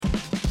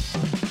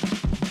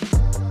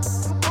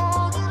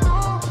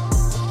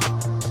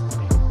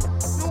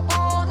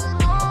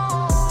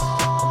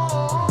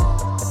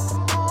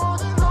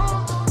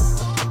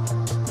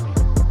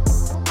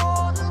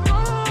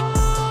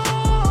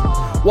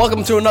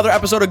Welcome to another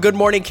episode of Good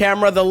Morning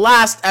Camera, the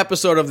last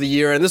episode of the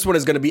year, and this one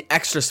is going to be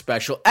extra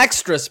special.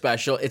 Extra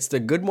special. It's the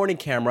Good Morning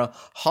Camera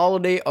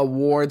Holiday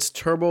Awards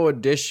Turbo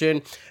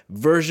Edition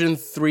version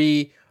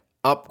 3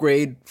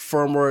 upgrade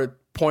firmware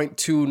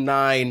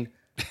 0.29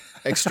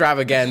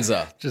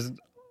 extravaganza. Just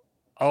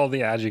all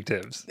the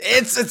adjectives.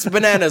 It's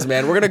bananas,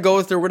 man. We're going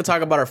to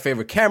talk about our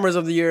favorite cameras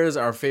of the years,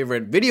 our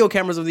favorite video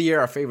cameras of the year,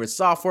 our favorite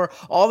software,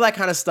 all that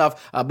kind of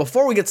stuff.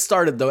 Before we get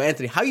started, though,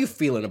 Anthony, how you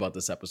feeling about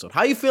this episode?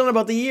 How you feeling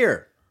about the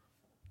year?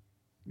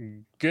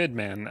 Good,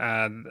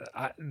 man.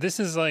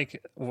 This is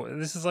like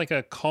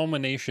a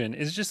culmination.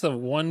 It's just a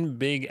one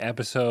big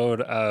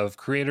episode of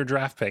creator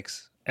draft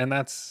picks, and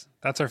that's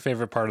our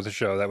favorite part of the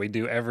show that we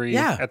do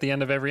at the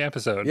end of every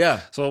episode.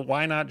 Yeah. So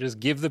why not just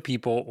give the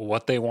people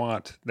what they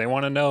want? They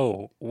want to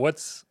know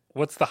what's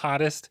the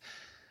hottest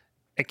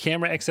a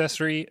camera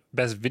accessory,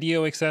 best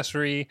video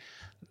accessory.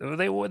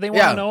 They want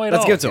to know it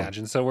all. Give it to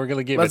them. So we're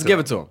gonna give Let's give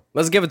it to them.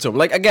 Let's give it to them.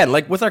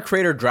 Like with our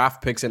creator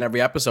draft picks in every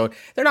episode,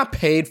 they're not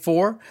paid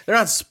for. They're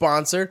not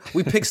sponsored.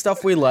 We pick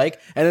stuff we like,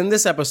 and in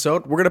this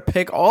episode, we're gonna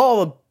pick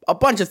a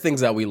bunch of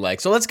things that we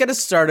like. So let's get it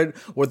started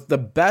with the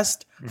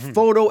best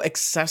photo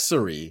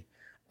accessory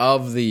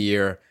of the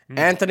year.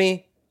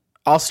 Anthony,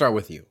 I'll start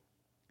with you.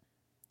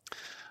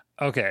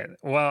 Okay,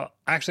 well,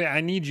 actually,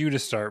 I need you to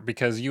start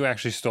because you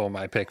actually stole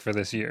my pick for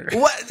this year.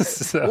 What?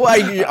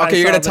 Okay,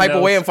 you're gonna type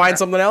away and find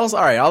something else.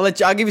 All right,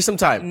 I'll give you some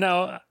time.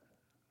 No,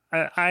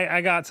 I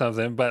got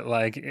something, but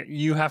like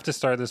you have to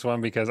start this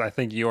one because I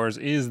think yours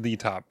is the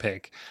top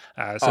pick.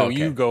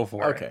 You go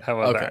for it. How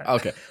about that?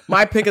 Okay.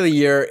 My pick of the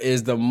year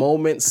is the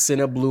Moment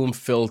Cinebloom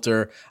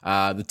filter.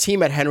 The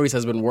team at Henry's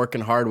has been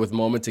working hard with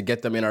Moment to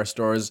get them in our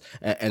stores,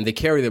 and they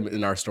carry them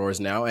in our stores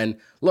now. And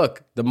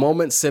look, the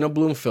Moment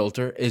Cinebloom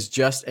filter is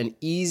just an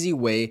easy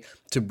way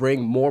to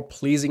bring more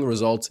pleasing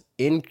results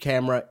in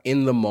camera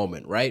in the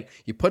moment, right?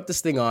 You put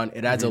this thing on,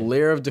 it adds a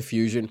layer of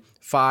diffusion,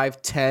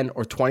 5, 10,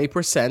 or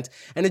 20%,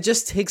 and it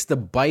just takes the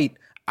bite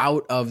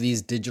out of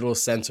these digital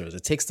sensors.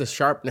 It takes the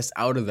sharpness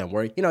out of them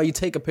where, you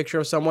take a picture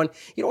of someone,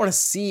 you don't want to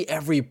see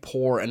every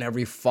pore and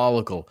every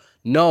follicle.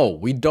 No,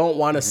 we don't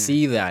want to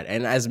see that.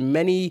 And as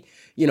many,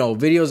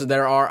 videos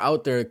there are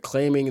out there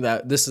claiming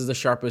that this is the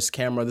sharpest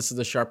camera, this is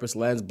the sharpest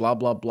lens, blah,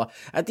 blah, blah.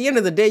 At the end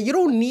of the day, you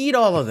don't need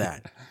all of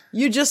that.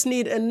 You just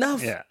need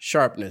enough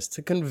sharpness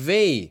to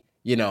convey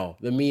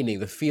the meaning,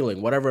 the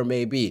feeling, whatever it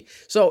may be.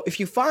 So if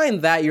you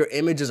find that your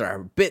images are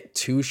a bit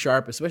too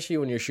sharp, especially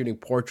when you're shooting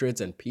portraits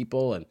and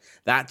people and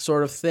that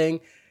sort of thing,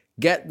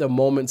 get the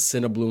Moment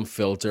Cinebloom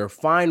filter.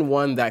 Find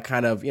one that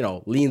kind of,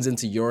 leans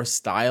into your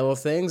style of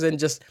things and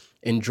just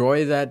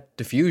enjoy that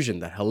diffusion,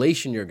 that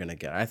halation you're going to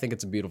get. I think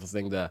it's a beautiful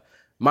thing.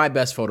 My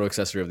best photo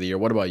accessory of the year.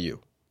 What about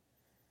you?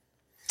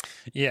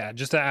 Yeah,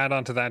 just to add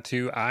on to that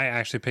too, I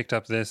actually picked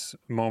up this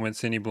Moment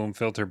Cinebloom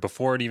filter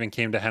before it even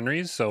came to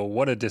Henry's, so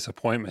what a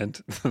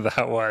disappointment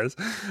that was.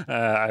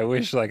 I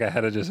wish I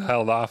had just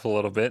held off a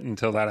little bit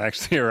until that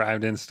actually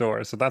arrived in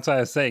store. So that's why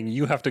I was saying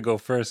you have to go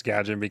first,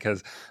 Gadget,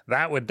 because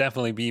that would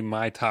definitely be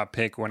my top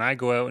pick when I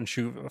go out and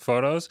shoot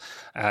photos.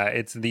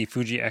 It's the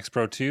Fuji X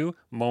Pro 2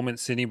 Moment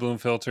Cinebloom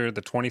filter,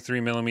 the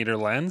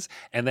 23mm lens,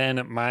 and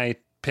then my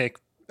pick,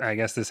 I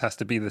guess this has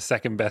to be the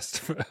second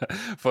best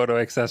photo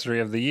accessory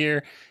of the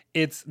year.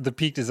 It's the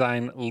Peak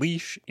Design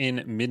leash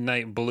in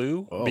midnight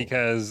blue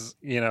because,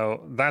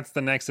 that's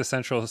the next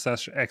essential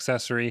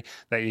accessory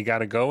that you got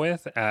to go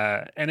with.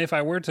 And if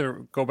I were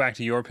to go back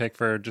to your pick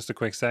for just a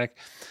quick sec,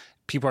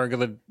 people are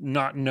going to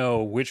not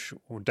know which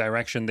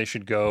direction they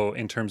should go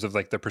in terms of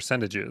the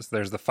percentages.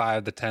 There's the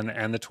 5, the 10,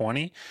 and the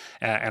 20.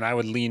 And I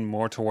would lean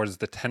more towards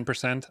the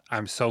 10%.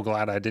 I'm so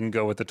glad I didn't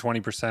go with the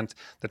 20%.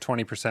 The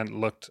 20%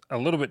 looked a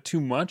little bit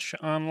too much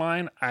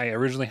online. I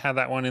originally had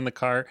that one in the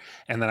cart.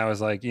 And then I was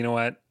like, you know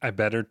what? I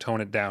better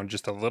tone it down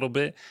just a little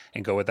bit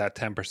and go with that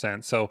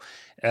 10%. So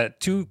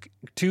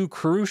two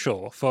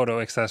crucial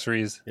photo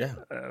accessories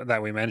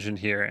that we mentioned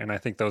here. And I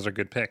think those are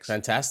good picks.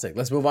 Fantastic.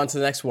 Let's move on to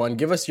the next one.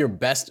 Give us your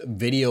best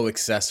video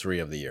accessory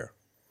of the year.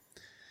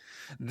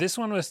 This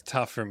one was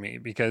tough for me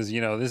because,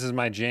 this is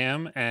my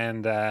jam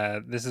and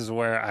this is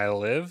where I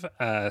live.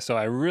 So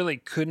I really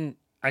couldn't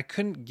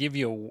give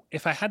you,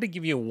 if I had to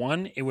give you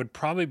one, it would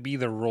probably be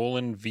the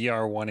Roland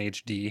VR1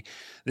 HD.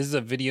 This is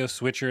a video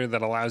switcher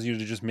that allows you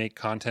to just make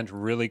content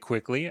really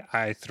quickly.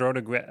 I throw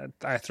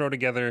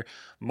together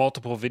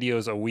multiple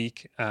videos a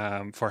week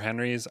for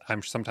Henry's.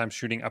 I'm sometimes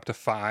shooting up to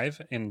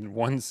 5 in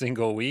one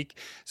single week.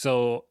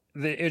 So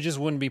it just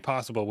wouldn't be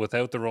possible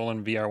without the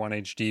Roland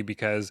VR1 HD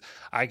because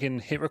I can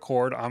hit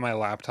record on my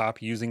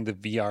laptop using the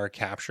VR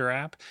Capture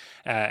app,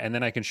 and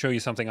then I can show you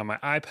something on my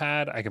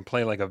iPad. I can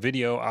play a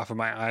video off of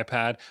my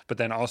iPad, but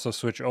then also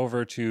switch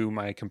over to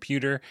my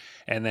computer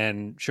and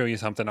then show you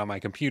something on my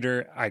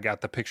computer. I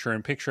got the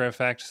picture-in-picture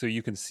effect, so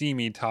you can see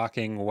me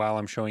talking while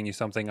I'm showing you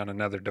something on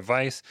another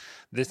device.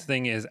 This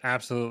thing is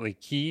absolutely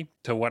key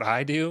to what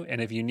I do,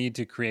 and if you need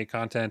to create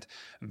content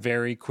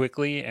very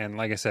quickly, and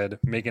like I said,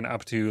 making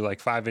up to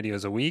 5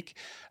 videos a week.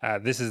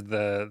 This is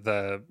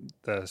the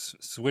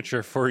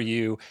switcher for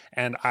you.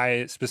 And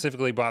I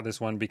specifically bought this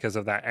one because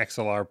of that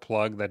XLR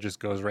plug that just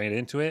goes right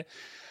into it.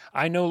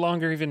 I no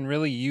longer even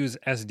really use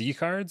SD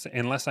cards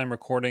unless I'm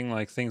recording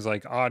like things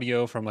like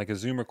audio from like a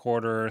Zoom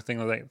recorder or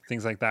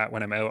things like that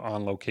when I'm out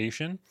on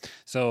location.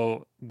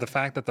 So the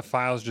fact that the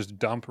files just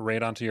dump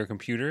right onto your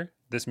computer,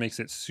 this makes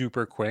it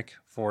super quick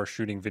for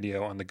shooting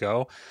video on the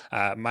go.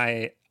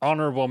 My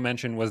honorable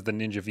mention was the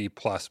Ninja V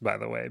Plus, by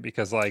the way,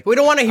 because like we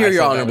don't want to hear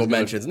your honorable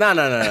mentions. No.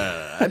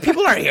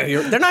 People aren't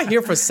here. They're not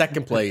here for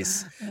second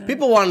place.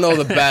 People want to know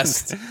the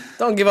best.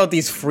 Don't give out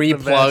these free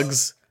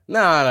plugs.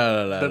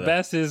 No. The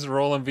best is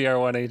Roland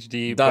VR1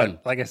 HD. Done.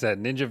 But like I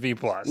said, Ninja V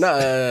Plus. No,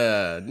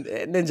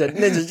 Ninja,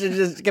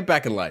 just get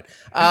back in line.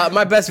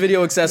 My best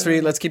video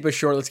accessory, let's keep it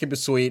short, let's keep it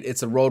sweet.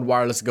 It's a Rode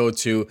Wireless Go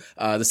 2.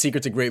 The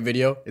secret to great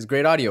video is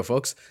great audio,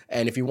 folks.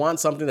 And if you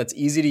want something that's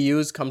easy to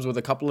use, comes with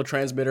a couple of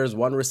transmitters,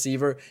 one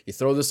receiver, you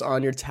throw this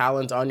on your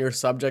talent, on your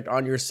subject,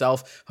 on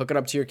yourself, hook it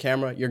up to your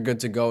camera, you're good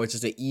to go. It's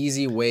just an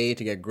easy way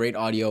to get great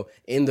audio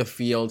in the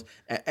field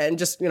and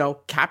just,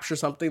 capture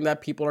something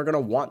that people are going to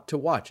want to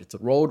watch. It's a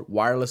Rode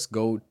Wireless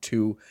Go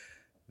 2.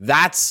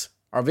 That's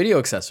our video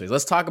accessories.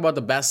 Let's talk about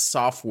the best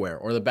software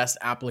or the best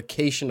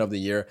application of the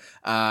year.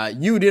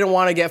 You didn't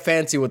want to get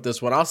fancy with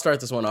this one. I'll start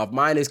this one off.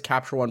 Mine is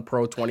Capture One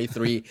Pro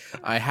 23.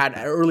 I had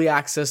early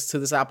access to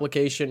this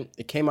application.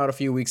 It came out a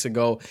few weeks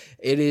ago.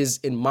 It is,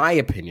 in my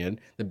opinion,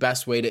 the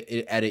best way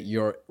to edit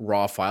your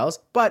RAW files.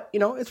 But,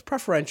 it's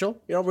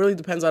preferential. It really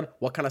depends on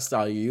what kind of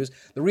style you use.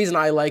 The reason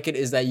I like it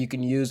is that you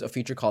can use a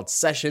feature called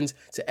Sessions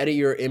to edit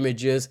your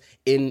images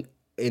in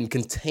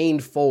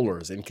contained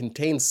folders, in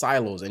contained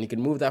silos, and you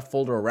can move that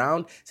folder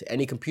around to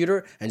any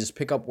computer and just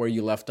pick up where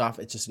you left off.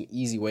 It's just an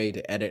easy way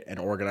to edit and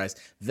organize.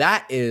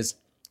 That is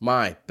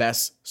my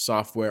best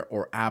software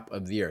or app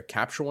of the year,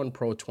 Capture One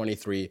Pro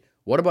 23.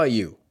 What about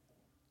you?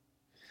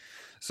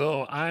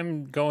 So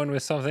I'm going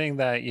with something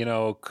that,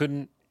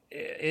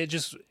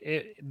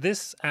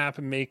 this app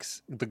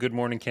makes the Good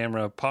Morning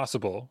Camera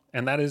possible,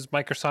 and that is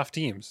Microsoft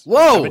Teams.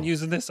 Whoa! I've been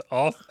using this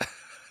all...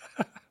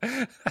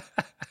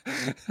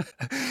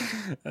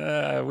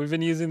 We've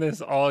been using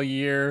this all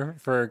year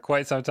for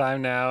quite some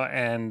time now,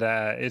 and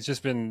it's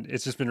just been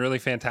really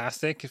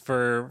fantastic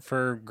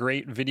for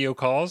great video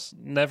calls.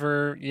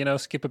 Never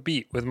skip a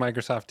beat with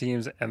Microsoft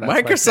Teams, and that's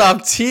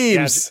Microsoft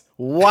Teams.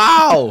 Yeah.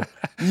 Wow,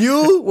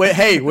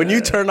 when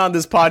you turned on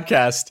this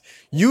podcast,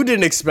 you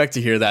didn't expect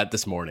to hear that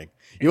this morning.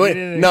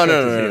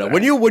 No.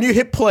 When you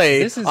hit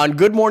play on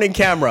Good Morning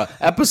Camera,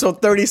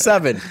 episode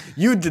 37,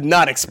 you did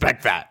not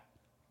expect that.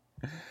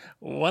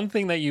 One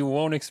thing that you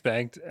won't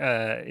expect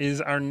is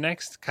our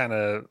next kind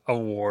of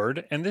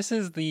award, and this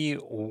is the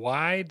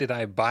 "Why did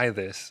I buy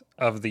this?"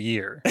 of the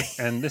year.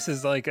 And this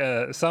is like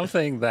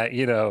something that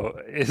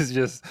is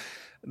just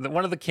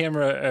one of the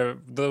camera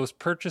those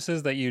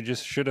purchases that you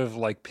just should have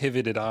like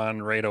pivoted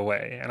on right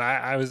away. And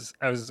I was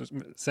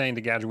saying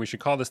to Gadget, we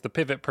should call this the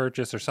pivot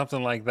purchase or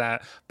something like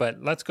that.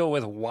 But let's go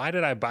with "Why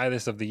did I buy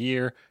this?" of the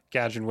year.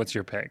 Gadget, what's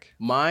your pick?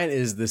 Mine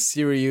is the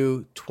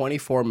Siryu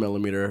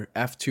 24mm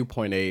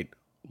f2.8.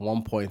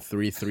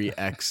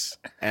 1.33x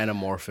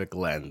anamorphic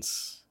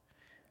lens.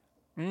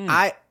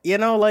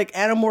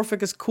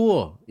 Anamorphic is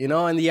cool,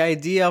 and the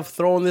idea of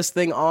throwing this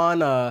thing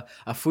on a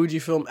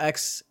Fujifilm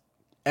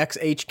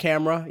XH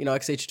camera,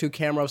 XH2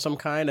 camera of some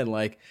kind, and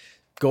like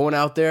going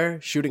out there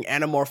shooting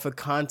anamorphic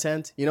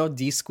content,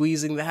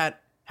 de-squeezing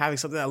that, having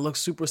something that looks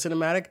super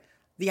cinematic.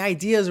 The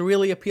idea is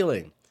really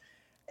appealing.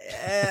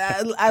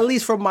 At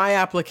least for my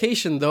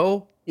application,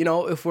 though.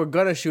 If we're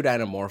going to shoot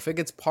anamorphic,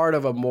 it's part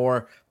of a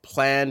more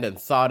planned and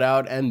thought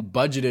out and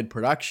budgeted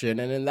production.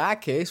 And in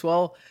that case,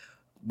 well,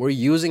 we're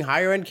using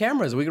higher end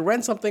cameras. We can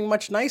rent something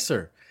much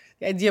nicer.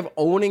 The idea of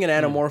owning an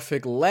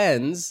anamorphic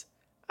lens,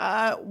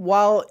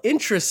 while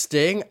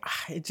interesting,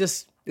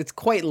 it's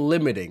quite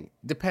limiting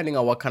depending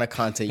on what kind of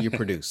content you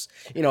produce.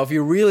 If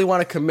you really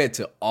want to commit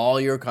to all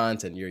your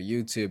content, your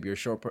YouTube, your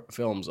short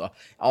films,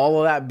 all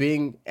of that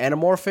being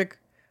anamorphic,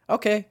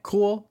 okay,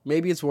 cool.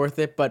 Maybe it's worth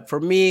it. But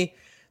for me,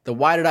 the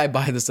 "Why did I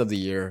buy this?" of the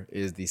year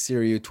is the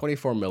Siryu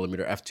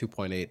 24mm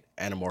f2.8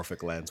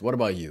 anamorphic lens. What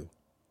about you?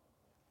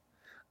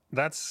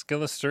 That's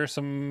gonna stir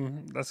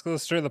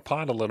the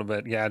pot a little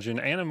bit, Gadget.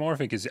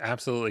 Anamorphic is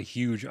absolutely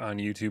huge on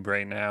YouTube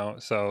right now.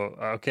 So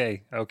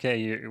okay,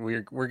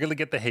 we're gonna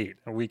get the hate.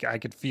 I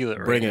could feel it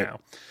right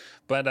now.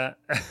 But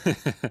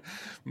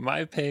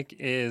my pick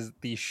is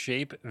the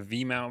Shape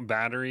V-mount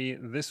battery.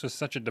 This was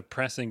such a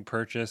depressing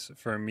purchase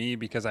for me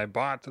because I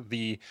bought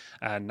the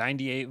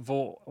 98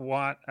 volt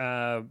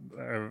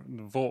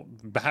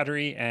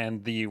battery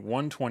and the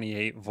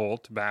 128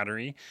 volt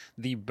battery.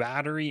 The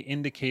battery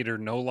indicator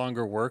no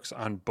longer works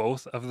on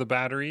both of the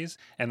batteries,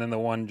 and then the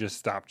one just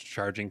stopped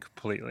charging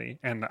completely.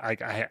 And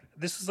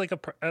this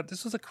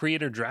was a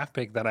creator draft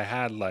pick that I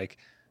had like.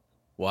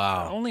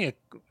 Wow. It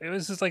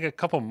was just like a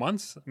couple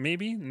months,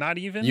 maybe, not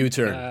even.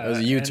 U-turn. It was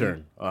a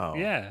U-turn. Wow.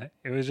 Yeah.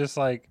 It was just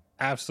like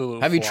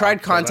absolute. Have you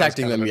tried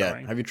contacting them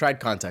yet?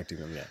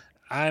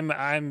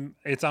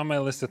 It's on my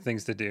list of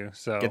things to do.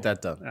 So get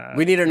that done.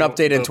 We need an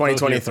update in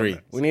 2023.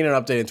 We need an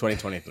update in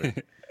 2023.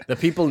 The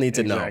people need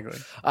to know.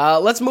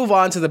 Let's move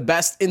on to the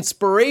best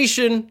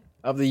inspiration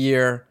of the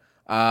year.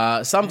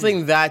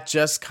 Something that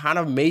just kind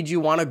of made you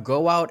want to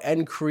go out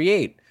and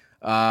create.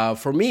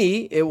 For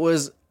me, it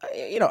was,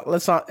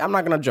 I'm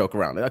not going to joke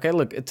around. Okay,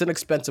 look, it's an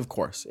expensive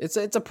course. It's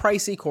a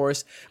pricey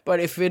course, but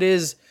if it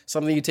is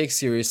something you take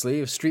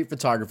seriously, street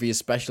photography,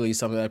 especially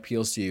something that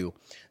appeals to you,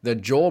 the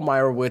Joel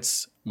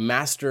Meyerowitz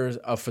Masters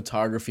of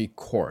Photography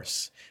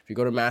course. If you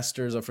go to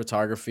Masters of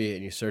Photography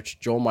and you search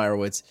Joel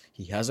Meyerowitz,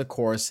 he has a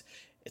course.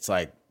 It's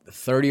like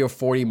 30 or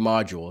 40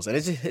 modules, and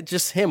it's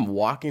just him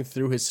walking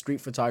through his street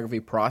photography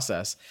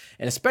process.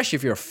 And especially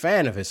if you're a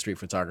fan of his street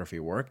photography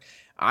work,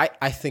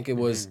 I think it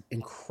was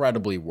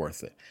incredibly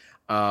worth it.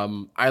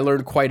 I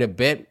learned quite a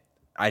bit.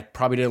 I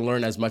probably didn't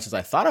learn as much as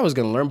I thought I was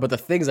going to learn, but the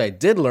things I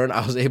did learn,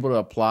 I was able to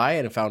apply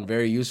and found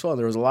very useful. And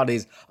there was a lot of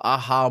these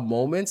aha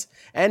moments.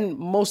 And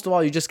most of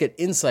all, you just get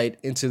insight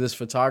into this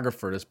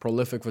photographer, this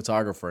prolific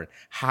photographer, and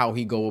how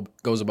he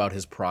goes about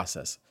his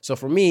process. So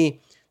for me,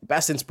 the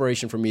best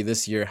inspiration for me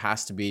this year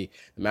has to be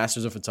the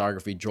Masters of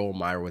Photography Joel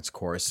Meyerowitz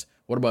course.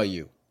 What about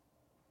you?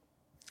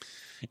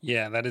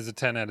 Yeah, that is a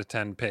 10 out of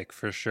 10 pick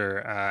for sure.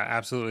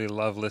 Absolutely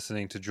love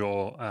listening to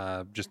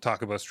Joel just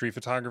talk about street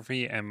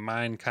photography, and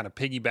mine kind of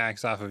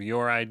piggybacks off of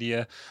your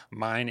idea.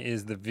 Mine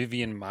is the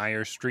Vivian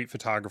Maier Street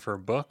Photographer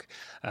book.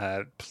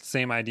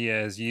 Same idea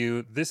as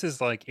you. This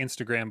is like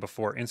Instagram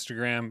before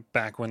Instagram,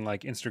 back when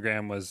like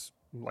Instagram was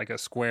like a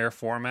square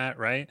format,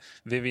 right?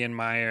 Vivian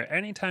Maier,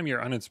 anytime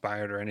you're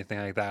uninspired or anything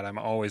like that, I'm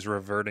always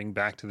reverting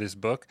back to this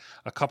book.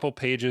 A couple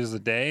pages a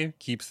day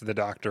keeps the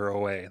doctor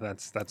away.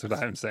 That's what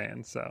I'm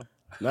saying. So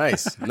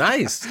nice.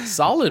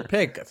 Solid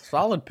pick.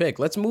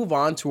 Let's move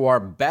on to our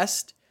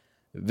best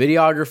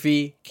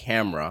videography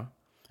camera.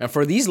 And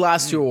for these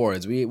last two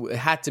awards, it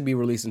had to be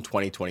released in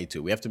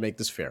 2022. We have to make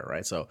this fair,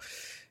 right? So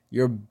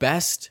your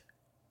best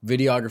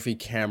videography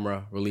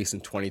camera released in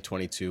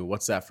 2022,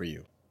 what's that for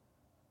you?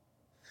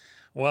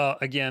 Well,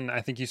 again, I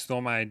think you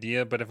stole my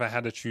idea, but if I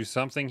had to choose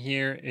something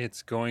here,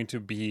 it's going to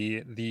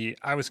be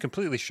I was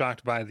completely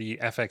shocked by the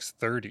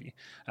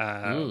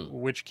FX30,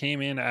 which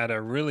came in at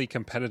a really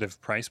competitive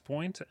price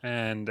point,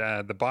 and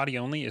the body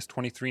only is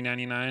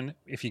 $23.99.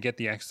 If you get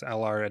the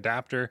XLR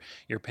adapter,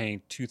 you're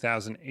paying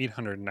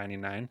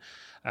 $2,899.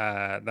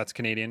 That's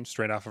Canadian,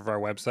 straight off of our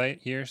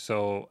website here.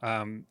 So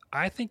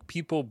I think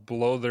people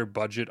blow their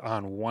budget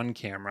on one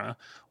camera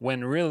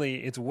when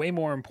really it's way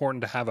more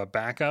important to have a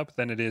backup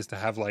than it is to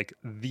have like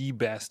the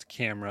best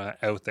camera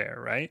out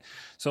there, right?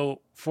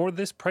 So for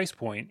this price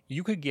point,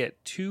 you could get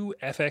two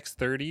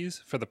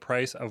FX30s for the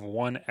price of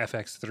one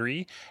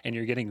FX3, and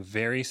you're getting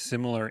very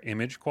similar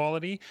image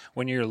quality.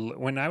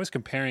 When I was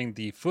comparing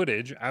the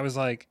footage, I was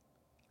like,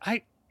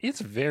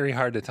 it's very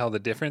hard to tell the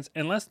difference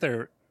unless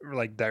they're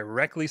like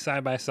directly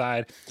side by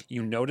side.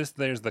 You notice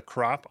there's the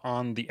crop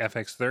on the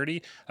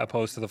FX30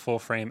 opposed to the full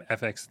frame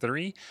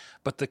FX3,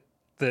 but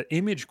the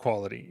image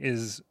quality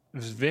is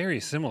very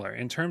similar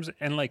in terms,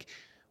 and like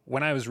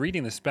when I was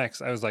reading the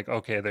specs, I was like,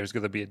 okay, there's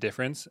going to be a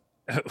difference.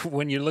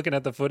 When you're looking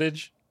at the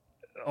footage,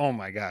 oh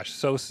my gosh,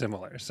 so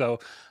similar. So,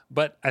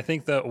 but I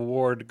think the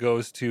award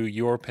goes to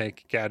your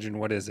pick, Gadgen.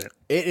 What is it?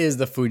 It is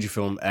the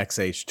Fujifilm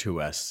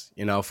X-H2S.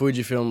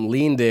 Fujifilm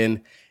leaned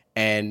in.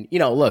 And,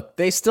 look,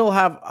 they still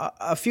have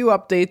a few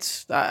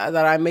updates that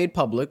I made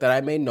public, that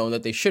I made known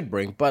that they should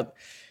bring. But,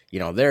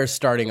 they're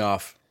starting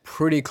off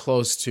pretty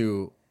close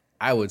to,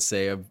 I would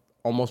say, a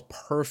almost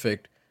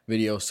perfect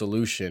video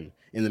solution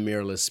in the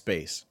mirrorless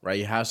space, right?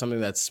 You have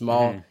something that's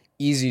small,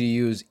 easy to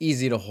use,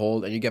 easy to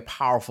hold, and you get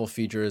powerful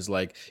features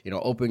like,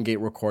 open gate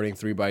recording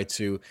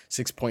 3x2,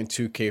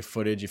 6.2K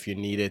footage if you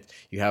need it.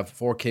 You have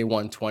 4K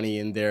 120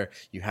 in there.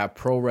 You have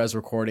ProRes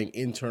recording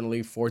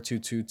internally,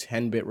 422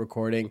 10-bit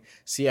recording,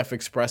 CF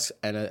Express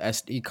and an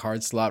SD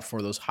card slot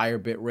for those higher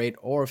bit rate,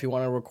 or if you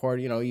want to record,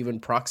 even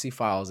proxy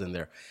files in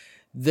there.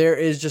 There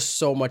is just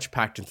so much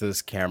packed into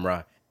this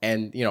camera.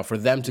 And, for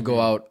them to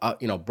go out,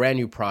 brand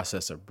new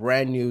processor,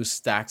 brand new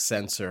stack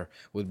sensor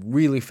with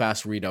really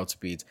fast readout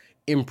speeds,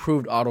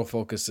 improved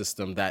autofocus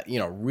system that,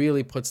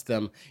 really puts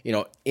them,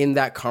 in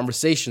that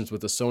conversations with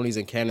the Sonys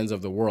and Canons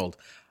of the world.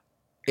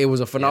 It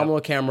was a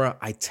phenomenal camera.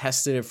 I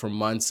tested it for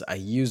months. I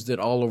used it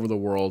all over the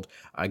world.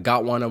 I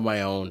got one of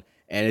my own,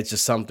 and it's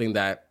just something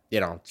that,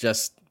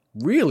 just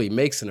really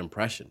makes an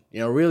impression,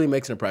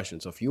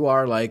 So if you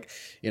are like,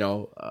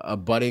 a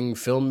budding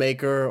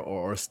filmmaker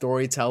or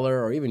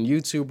storyteller or even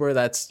YouTuber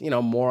that's,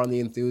 more on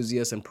the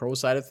enthusiast and pro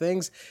side of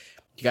things,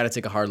 you got to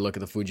take a hard look at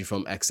the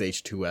Fujifilm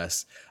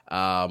X-H2S.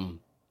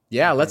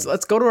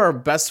 Let's go to our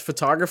best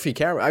photography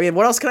camera. I mean,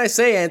 what else can I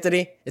say,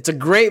 Anthony? It's a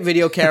great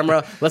video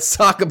camera. Let's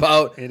talk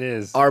about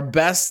our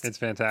best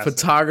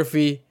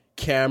photography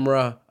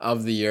camera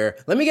of the year.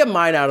 Let me get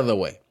mine out of the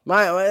way.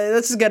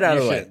 Let's just get it out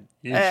of the way.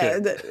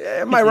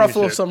 My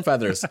ruffle of some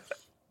feathers.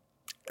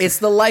 It's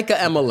the Leica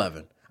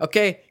M11.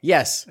 Okay.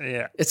 Yes.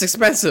 Yeah. It's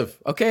expensive.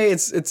 Okay.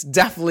 It's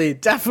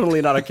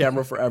definitely not a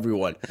camera for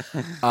everyone.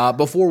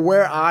 But for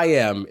where I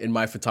am in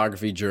my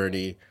photography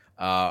journey,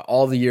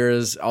 all the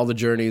years, all the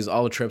journeys,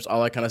 all the trips,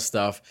 all that kind of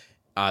stuff.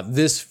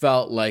 This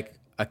felt like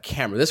a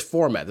camera. This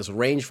format, this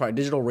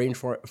digital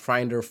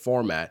rangefinder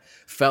format,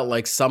 felt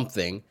like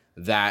something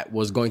that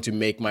was going to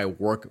make my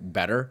work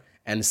better.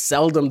 And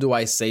seldom do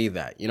I say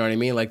that. You know what I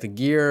mean? Like, the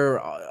gear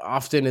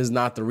often is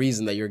not the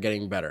reason that you're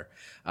getting better.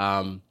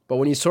 But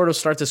when you sort of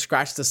start to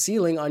scratch the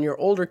ceiling on your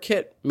older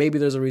kit, maybe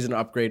there's a reason to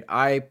upgrade.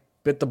 I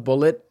bit the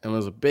bullet, and it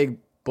was a big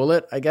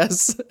bullet, I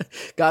guess.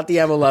 Got the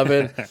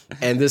M11,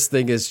 and this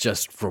thing is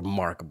just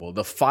remarkable.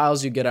 The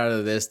files you get out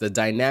of this, the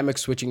dynamic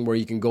switching where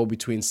you can go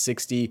between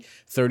 60,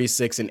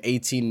 36, and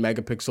 18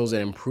 megapixels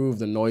and improve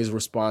the noise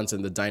response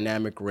and the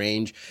dynamic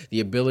range, the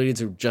ability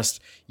to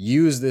just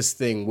use this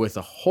thing with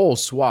a whole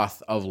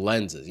swath of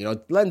lenses. You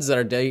know, lenses that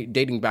are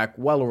dating back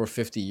well over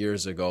 50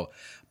 years ago,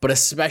 but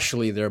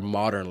especially their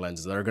modern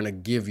lenses that are going to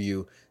give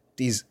you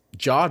these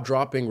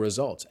jaw-dropping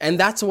results. And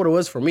that's what it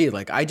was for me.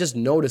 Like, I just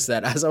noticed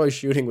that as I was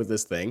shooting with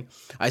this thing,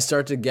 I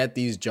started to get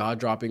these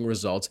jaw-dropping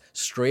results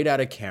straight out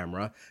of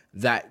camera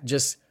that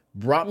just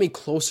brought me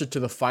closer to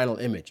the final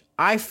image.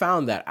 I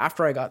found that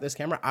after I got this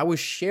camera, I was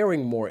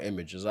sharing more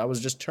images. I was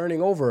just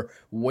turning over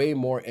way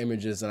more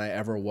images than I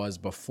ever was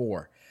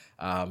before.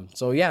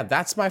 So yeah,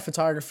 that's my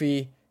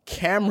photography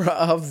camera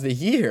of the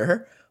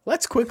year.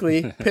 Let's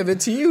quickly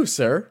pivot to you,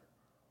 sir.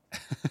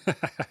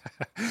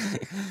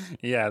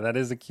 Yeah, that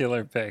is a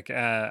killer pick.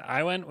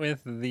 I went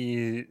with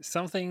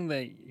something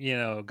that, you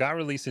know, got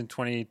released in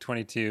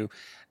 2022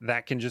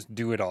 that can just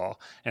do it all,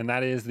 and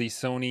that is the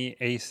Sony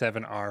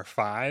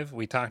A7R5.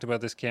 We talked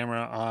about this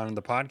camera on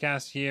the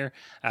podcast here.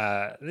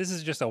 This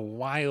is just a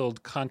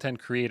wild content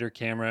creator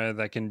camera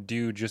that can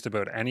do just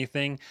about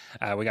anything.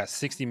 We got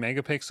 60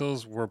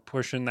 megapixels. We're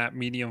pushing that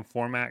medium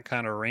format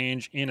kind of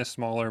range in a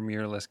smaller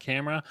mirrorless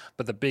camera,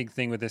 but the big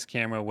thing with this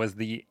camera was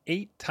the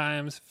 8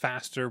 times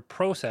faster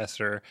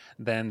processor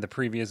than the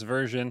previous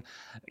version.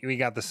 We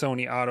got the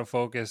Sony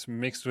autofocus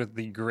mixed with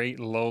the great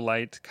low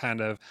light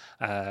kind of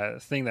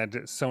thing that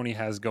Sony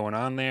has going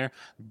on there.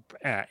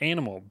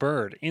 Animal,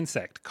 bird,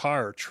 insect,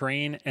 car,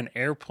 train, and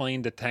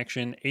airplane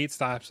detection, 8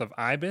 stops of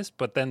IBIS.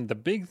 But then the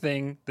big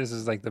thing, this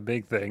is like the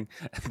big thing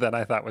that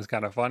I thought was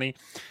kind of funny,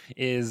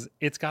 is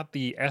it's got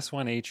the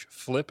S1H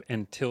flip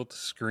and tilt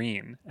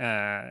screen.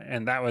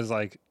 And that was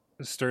like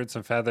stirred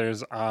some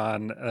feathers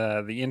on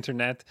the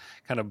internet,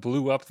 kind of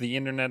blew up the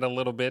internet a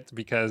little bit,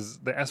 because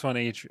the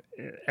S1H,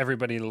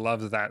 everybody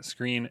loves that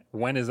screen.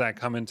 When is that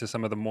coming to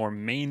some of the more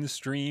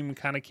mainstream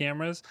kind of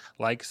cameras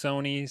like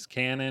Sony's,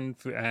 Canon,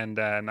 and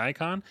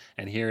Nikon?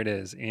 And here it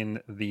is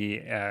in the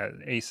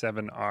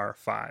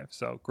A7R5.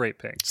 So great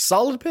pick.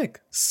 Solid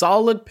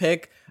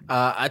pick.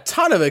 A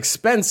ton of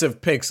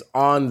expensive picks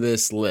on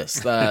this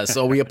list.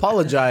 So we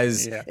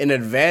apologize in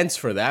advance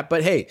for that.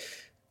 But hey,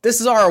 this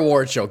is our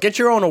award show. Get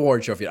your own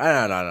award show.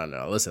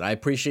 No. Listen, I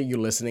appreciate you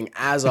listening.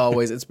 As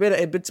always, it's been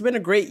a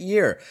great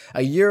year,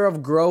 a year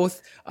of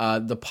growth.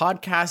 The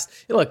podcast,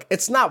 look,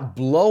 it's not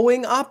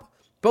blowing up,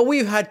 but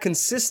we've had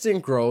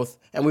consistent growth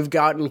and we've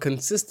gotten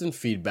consistent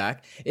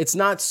feedback. It's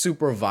not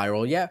super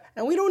viral yet,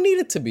 and we don't need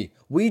it to be.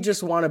 We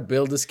just want to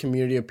build this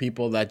community of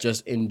people that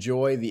just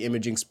enjoy the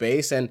imaging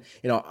space, and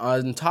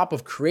on top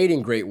of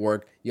creating great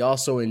work, you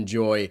also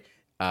enjoy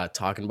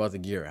talking about the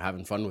gear,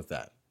 having fun with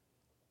that.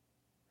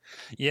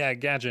 Yeah,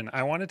 Gadgen,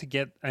 I wanted to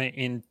get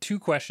in 2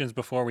 questions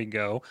before we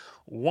go.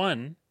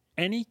 One,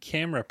 any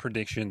camera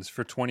predictions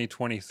for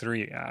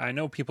 2023? I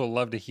know people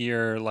love to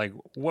hear like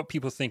what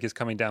people think is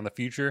coming down the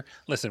future.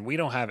 Listen, we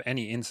don't have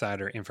any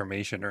insider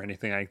information or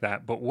anything like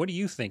that, but what do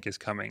you think is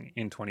coming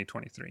in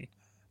 2023?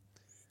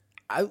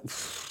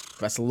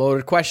 That's a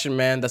loaded question,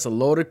 man. That's a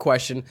loaded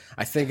question.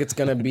 I think it's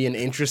going to be an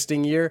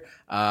interesting year.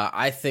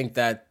 I think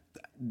that,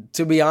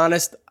 to be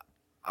honest,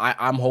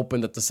 I'm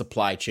hoping that the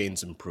supply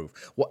chains improve.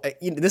 Well,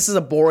 this is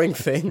a boring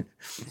thing.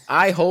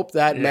 I hope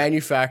that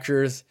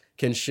manufacturers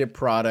can ship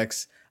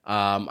products.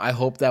 I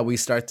hope that we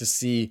start to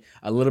see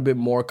a little bit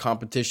more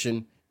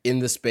competition in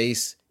the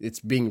space. It's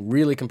being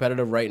really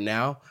competitive right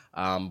now.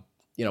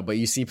 But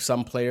you see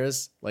some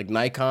players like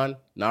Nikon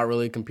not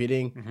really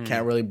competing,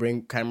 can't really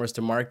bring cameras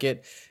to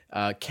market.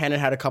 Canon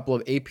had a couple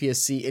of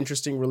APS-C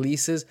interesting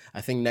releases.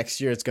 I think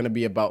next year it's going to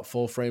be about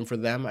full frame for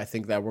them. I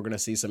think that we're going to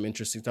see some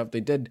interesting stuff.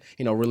 They did,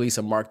 release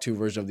a Mark II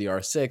version of the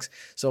R6.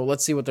 So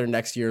let's see what their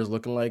next year is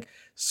looking like.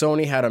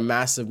 Sony had a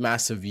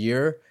massive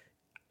year.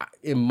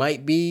 It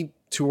might be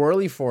too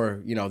early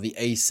for, the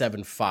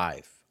A7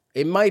 V.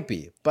 It might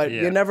be, but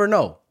you never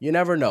know. The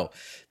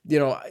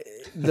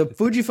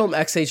Fujifilm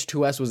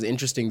X-H2S was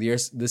interesting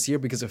this year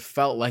because it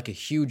felt like a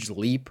huge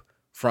leap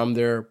from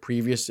their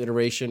previous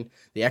iteration.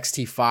 The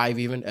X-T5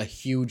 even, a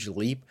huge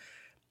leap.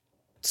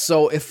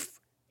 So if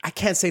I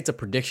can't say it's a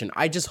prediction,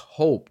 I just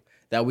hope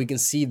that we can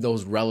see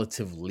those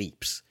relative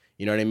leaps.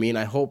 You know what I mean?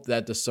 I hope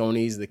that the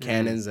Sonys, the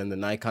Canons, and the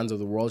Nikons of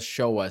the world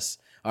show us,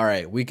 all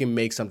right, we can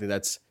make something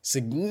that's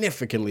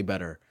significantly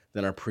better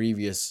than our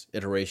previous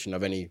iteration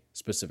of any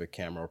specific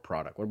camera or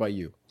product. What about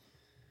you?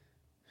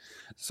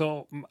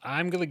 So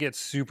I'm gonna get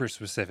super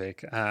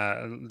specific.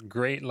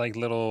 Great, like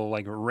little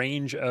like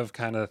range of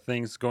kind of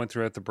things going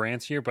throughout the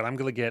brands here, but I'm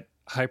gonna get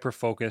hyper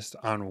focused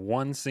on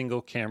one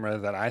single camera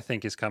that I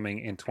think is coming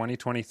in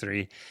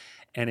 2023,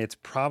 and it's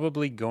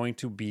probably going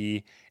to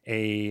be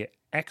a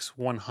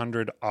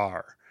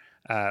X100R.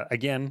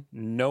 Again,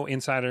 no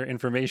insider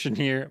information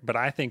here, but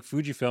I think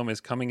Fujifilm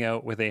is coming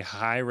out with a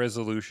high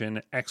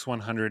resolution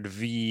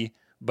X100V,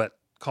 but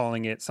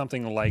calling it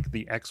something like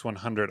the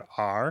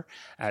X100R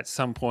at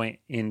some point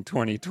in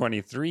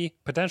 2023,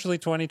 potentially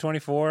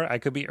 2024. I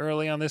could be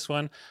early on this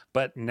one,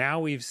 but now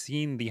we've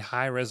seen the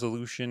high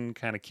resolution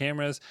kind of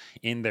cameras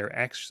in their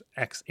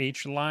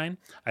XH line.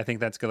 I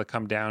think that's going to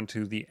come down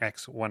to the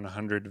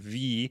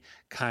X100V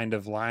kind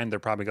of line. They're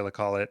probably going to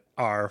call it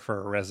R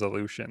for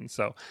resolution.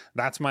 So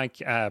that's my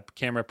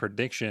camera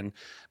prediction.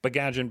 But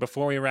Gajan,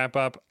 before we wrap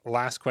up,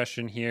 last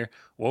question here.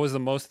 What was the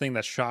most thing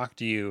that shocked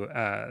you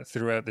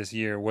throughout this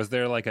year? Was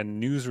there like a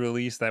news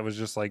release that was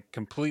just like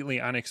completely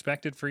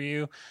unexpected for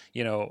you?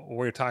 You know,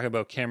 we're talking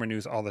about camera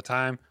news all the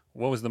time.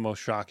 What was the most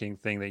shocking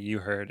thing that you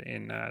heard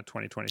in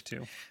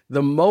 2022?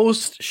 The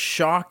most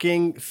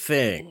shocking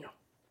thing.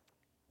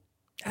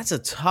 That's a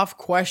tough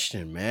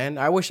question, man.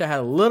 I wish I had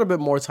a little bit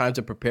more time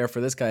to prepare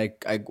for this guy.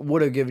 I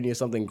would have given you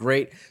something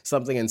great,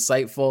 something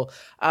insightful.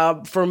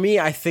 For me,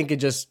 I think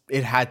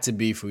it had to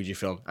be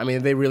Fujifilm. I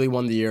mean, they really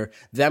won the year.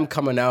 Them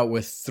coming out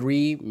with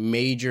 3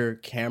 major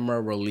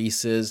camera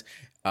releases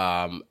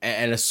and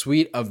a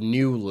suite of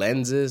new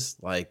lenses,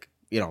 like,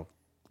 you know.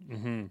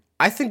 Mm-hmm.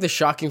 I think the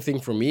shocking thing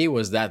for me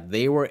was that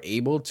they were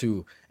able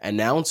to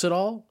announce it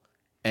all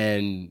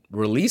and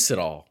release it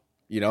all,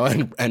 you know,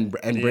 and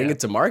bring it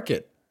to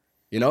market.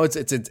 You know,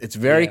 it's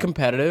very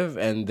competitive,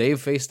 and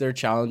they've faced their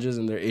challenges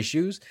and their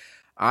issues.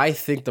 I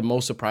think the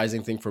most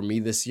surprising thing for me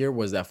this year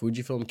was that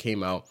Fujifilm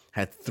came out,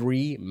 had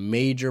 3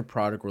 major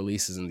product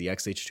releases in the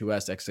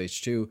X-H2S,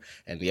 X-H2,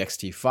 and the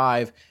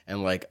X-T5,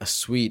 and like a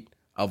suite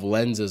of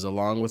lenses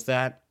along with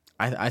that.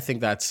 I think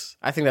that's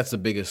the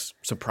biggest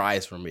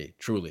surprise for me,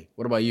 truly.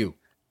 What about you?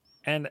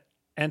 And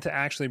to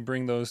actually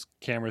bring those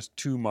cameras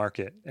to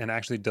market and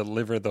actually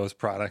deliver those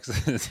products,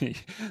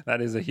 that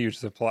is a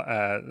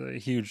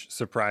huge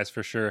surprise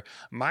for sure.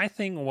 My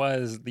thing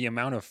was the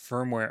amount of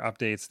firmware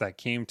updates that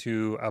came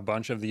to a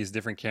bunch of these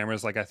different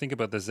cameras. Like I think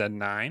about the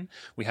Z9.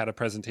 We had a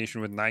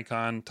presentation with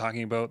Nikon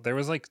talking about there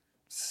was like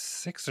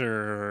 6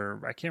 or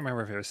I can't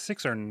remember if it was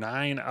 6 or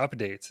 9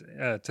 updates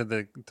to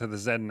the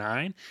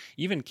Z9.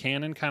 Even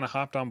Canon kind of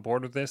hopped on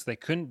board with this. They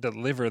couldn't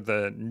deliver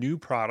the new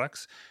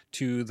products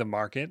to the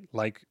market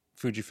like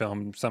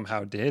Fujifilm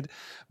somehow did,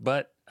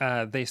 but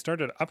they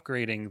started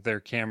upgrading their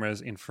cameras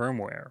in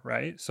firmware,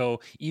 right?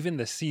 So even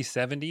the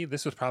C70,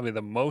 this was probably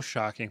the most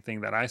shocking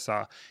thing that I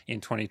saw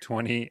in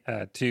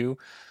 2022,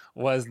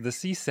 was the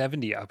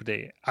C70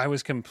 update. I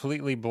was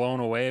completely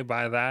blown away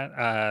by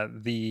that.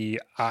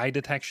 The eye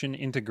detection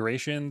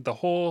integration, the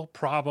whole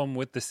problem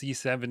with the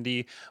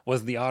C70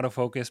 was the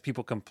autofocus.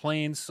 People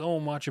complained so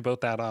much about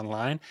that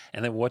online.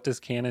 And then what does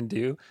Canon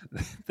do?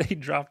 They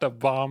dropped a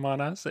bomb on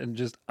us and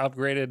just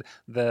upgraded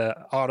the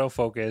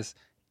autofocus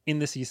in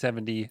the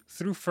C70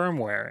 through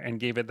firmware and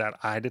gave it that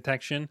eye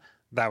detection.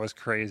 That was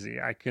crazy.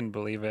 I couldn't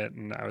believe it.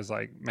 And I was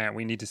like, man,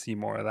 we need to see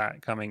more of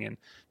that coming in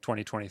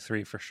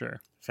 2023 for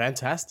sure.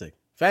 Fantastic.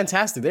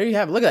 There you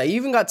have it. Look at that. You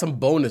even got some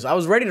bonus. I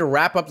was ready to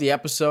wrap up the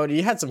episode.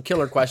 You had some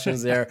killer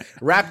questions there.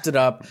 Wrapped it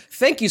up.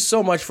 Thank you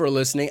so much for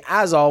listening.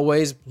 As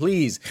always,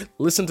 please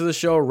listen to the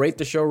show, rate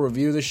the show,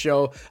 review the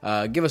show.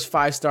 Give us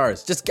 5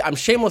 stars. I'm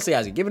shamelessly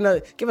asking.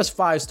 Give us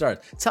 5 stars.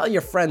 Tell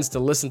your friends to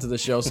listen to the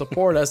show.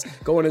 Support us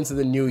going into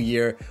the new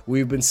year.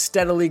 We've been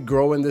steadily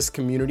growing this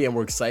community, and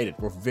we're excited.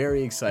 We're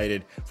very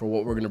excited for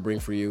what we're going to bring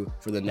for you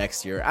for the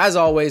next year. As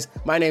always,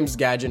 my name's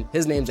Gajan.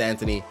 His name's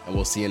Anthony, and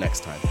we'll see you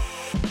next time.